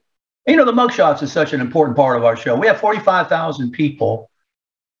 And, you know, the mugshots is such an important part of our show. We have 45,000 people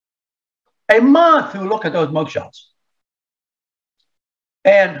a month who look at those mugshots.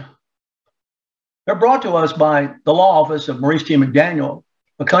 And they're brought to us by the law office of Maurice T. McDaniel,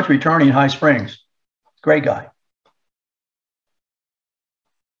 a country attorney in High Springs. Great guy.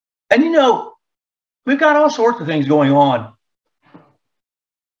 And, you know, we've got all sorts of things going on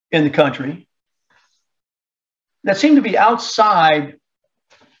in the country that seem to be outside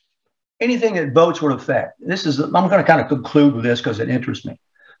anything that votes would affect. I'm going to kind of conclude with this because it interests me.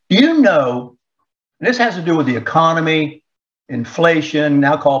 Do you know, and this has to do with the economy, inflation,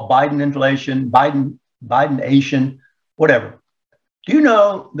 now called Biden inflation, Bidenation, whatever. Do you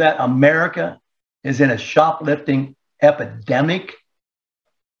know that America is in a shoplifting epidemic?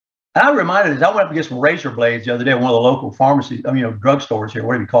 And I reminded us, I went up to get some razor blades the other day at one of the local pharmacies, drugstores here,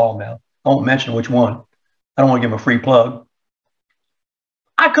 whatever you call them now. I won't mention which one. I don't want to give them a free plug.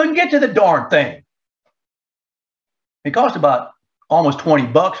 I couldn't get to the darn thing. It cost about almost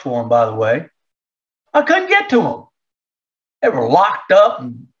 $20 for them, by the way. I couldn't get to them. They were locked up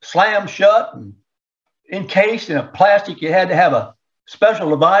and slammed shut and encased in a plastic. You had to have a special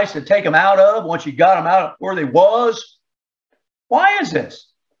device to take them out of once you got them out of where they was. Why is this?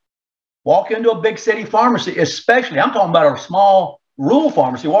 Walk into a big city pharmacy, especially, I'm talking about a small rural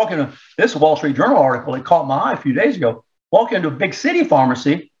pharmacy. This is a Wall Street Journal article that caught my eye a few days ago. Walk into a big city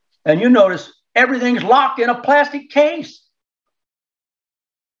pharmacy and you notice everything's locked in a plastic case.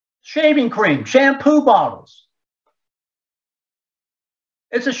 Shaving cream, shampoo bottles.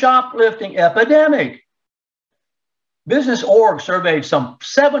 It's a shoplifting epidemic. Business Org surveyed some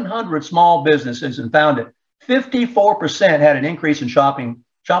 700 small businesses and found that 54% had an increase in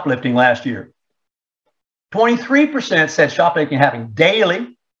shoplifting last year. 23% said shoplifting happening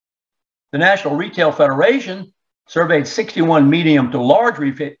daily. The National Retail Federation surveyed 61 medium to large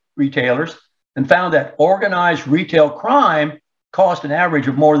retailers and found that organized retail crime cost an average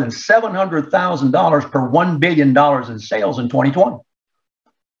of more than $700,000 per $1 billion in sales in 2020.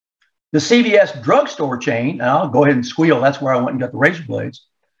 The CVS drugstore chain, and I'll go ahead and squeal, that's where I went and got the razor blades,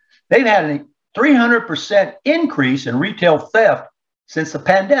 they've had a 300% increase in retail theft since the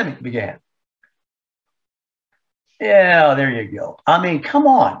pandemic began. Yeah, there you go. I mean, come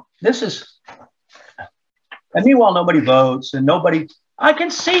on. This is, and meanwhile, nobody votes and nobody, I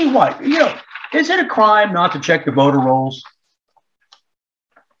can see why. You know, is it a crime not to check the voter rolls?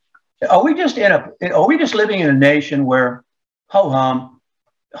 Are we just living in a nation where ho-hum,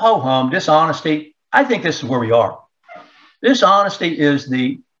 dishonesty? I think this is where we are. Dishonesty is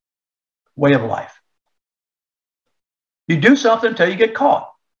the way of life. You do something until you get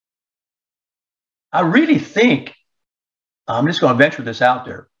caught. I really think, I'm just going to venture this out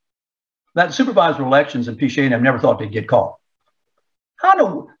there, that supervisor elections in P-Shade have never thought they'd get caught.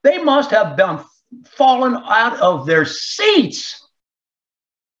 They must have been fallen out of their seats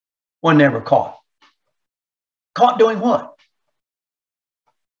when they were caught. Caught doing what?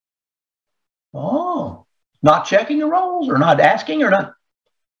 Oh, not checking the rolls or not asking or not.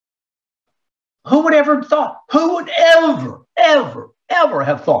 Who would ever have thought? Who would ever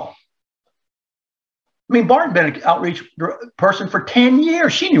have thought? I mean, Barton been an outreach person for 10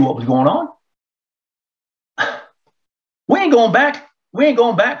 years. She knew what was going on. We ain't going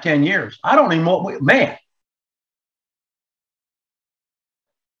back 10 years. I don't even know man.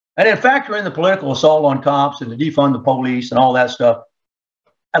 And then factor in the political assault on cops and the defund the police and all that stuff.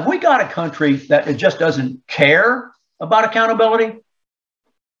 Have we got a country that it just doesn't care about accountability?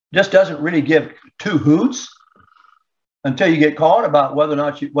 Just doesn't really give two hoots until you get caught about whether or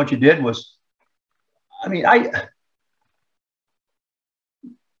not what you did was, I mean,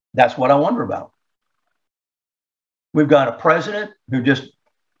 that's what I wonder about. We've got a president who just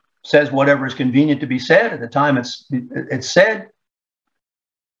says whatever is convenient to be said at the time it's said.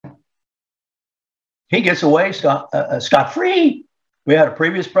 He gets away scot-free. We had a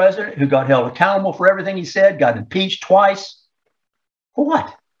previous president who got held accountable for everything he said, got impeached twice. For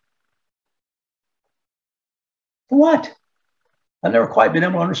what? For what? I've never quite been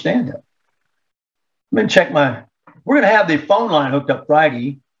able to understand that. I'm going to check we're going to have the phone line hooked up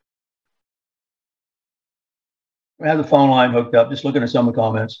Friday. We have the phone line hooked up, just looking at some of the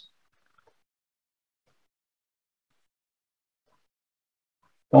comments.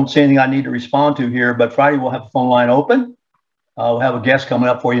 Don't see anything I need to respond to here, but Friday we'll have the phone line open. We'll have a guest coming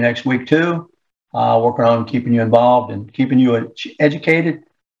up for you next week too. Working on keeping you involved and keeping you educated.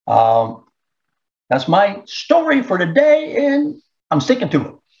 That's my story for today, and I'm sticking to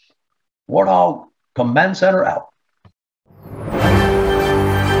it. Warthog Command Center out.